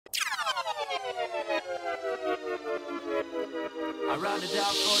Matchstick,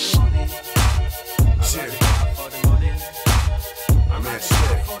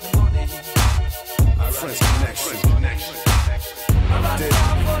 Friends Connection,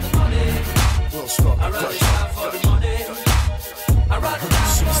 We'll start production.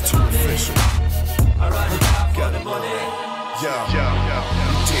 Shit's too official. Got it, yo.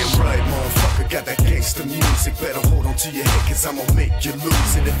 Damn right, motherfucker, got that gangsta music. Better hold on to your head, cause I'ma make you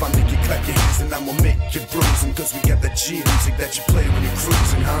lose it. If I make you clap your hands, then I'ma make you bruise them. Cause we got that G music that you play when you're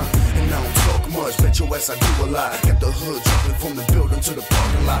cruising, huh? And I don't talk much, bet your ass I do a lot. Got the hood jumping from the building to the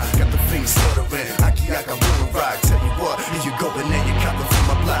parking lot. Got the things stuttering, I wanna ride. Tell you what, here you go, and now you copping from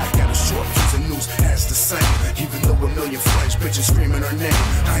my block. Got a short fuse and news, that's the same. Even though a million French bitches screaming her name,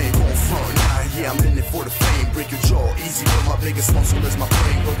 I ain't gon' front, nah, yeah, I'm in it for the fame. Break your jaw easy, but my biggest muscle is my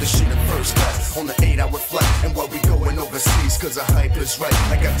brain. Wrote this shit in first class on the 8-hour flight. And while we going overseas, cause the hype is right.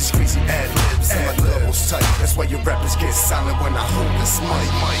 I got these crazy ad-libs and my levels tight. That's why your rappers get silent when I hold this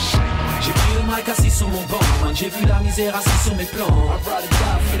mic. J'ai pris le mic assis sur mon banc, j'ai vu la misère assis sur mes plans. Pour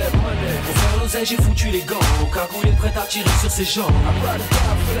faire l'oseille j'ai foutu les gants, cagoulé prêt à tirer sur ses jambes.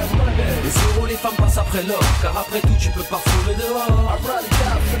 Les euros, les femmes passent après l'or, car après tout tu peux pas fouler dehors.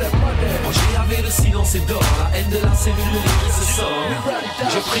 Quand j'ai lavé le silence et d'or, la haine de la cellule, les se sort.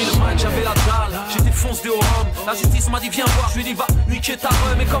 J'ai pris le mic, j'avais la dalle, j'étais foncé au rhum. La justice m'a dit viens voir, je lui ai dit va niquer ta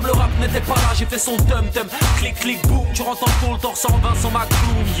rhum. Mais comme le rap n'était pas là, j'ai fait son tum-tum. Clic clic boum, tu rentres en pôle, t'en ressors en Vincent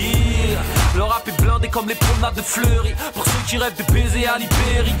McCloum, yeah. Le rap est blindé comme les promenades de Fleury. Pour ceux qui rêvent de baiser à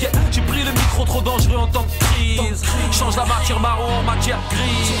l'Ibérie, yeah. J'ai pris le micro trop dangereux en temps de crise. Change la matière marron en matière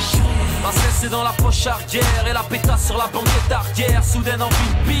grise. La cesse c'est dans la poche arrière et la pétasse sur la banquette arrière. Soudaine envie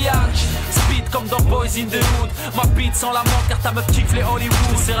de pillage, speed comme dans Boys in the Hood. Ma beat sans la manque car ta meuf kiffe les Hollywood.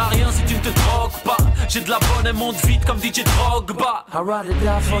 Ça sert à rien si tu ne te drogues pas. J'ai de la bonne et monte vite comme DJ Drogba. I ride it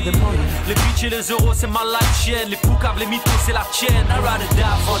down for the money. Les bitches et les euros c'est ma life chienne. Les poucaves, les mythos c'est la tienne. I ride it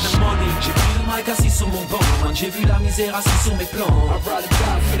down for the money. J'ai pris le mic assis sur mon banc, j'ai vu la misère assis sur mes plans. I ride it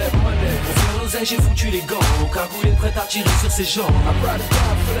down for that money. Pour faire l'oseille j'ai foutu les gants, cagoulé prêt à tirer sur ses jambes. I ride it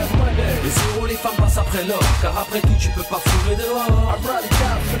down for that money. Les euros, les femmes passent après l'or, car après tout tu peux pas fouler dehors. I ride it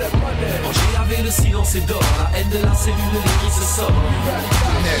down for that money. Quand j'ai lavé le silence et d'or, la haine de la cellule, les gris se sort.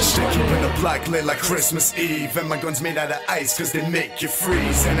 Matchstick, keeping the block lit like Christmas Eve. And my guns made out of ice, cause they make you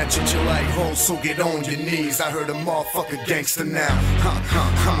freeze. And I treat you like hoes, so get on your knees. I heard a motherfucker gangster now.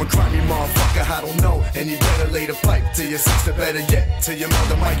 I'm a grimy motherfucker, I don't know. And you better lay the pipe to your sister, better yet to your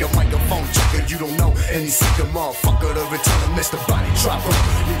mother. Your microphone checker, you don't know any sicker motherfucker to return a Mr. Body Dropper.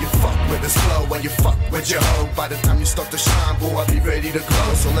 Yeah, you fuck with this flow while you fuck with your hoe. By the time you start to shine, boy, I'll be ready to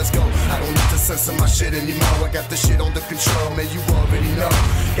glow. So let's go, I don't need to censor my shit anymore. I got the shit under control, man, you already know.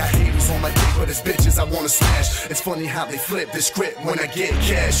 Got haters on my dick, but it's bitches I wanna smash. It's funny how they flip the script when I get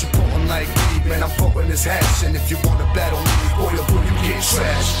cash. You pulling like weed, man, I'm pumping this hash. And if you wanna battle me, boy, oh boy, you get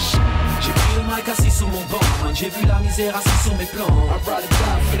trash. J'ai pris le mic assis sur mon banc, j'ai vu la misère assis sur mes plans. I ride it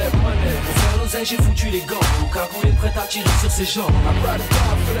down for that money. Pour faire l'oseille j'ai foutu les gants, cagoulé prêt à tirer sur ses jambes. I ride it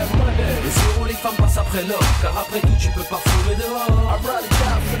down for that money. Les euros, les femmes passent après l'or, car après tout tu peux pas fouler dehors. I ride it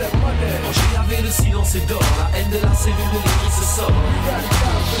down for that money. Quand j'ai lavé le silence et d'or, la haine de la cellule, les gris se sort. I ride it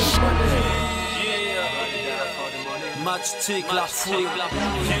down for that money. Matchstick, la foule,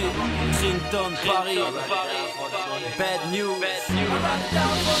 Trinton, Paris, bad news,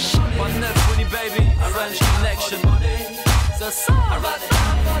 one neuf, Fouine baby, French Connection, c'est ça,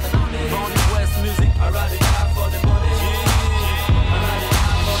 Bonnie West music,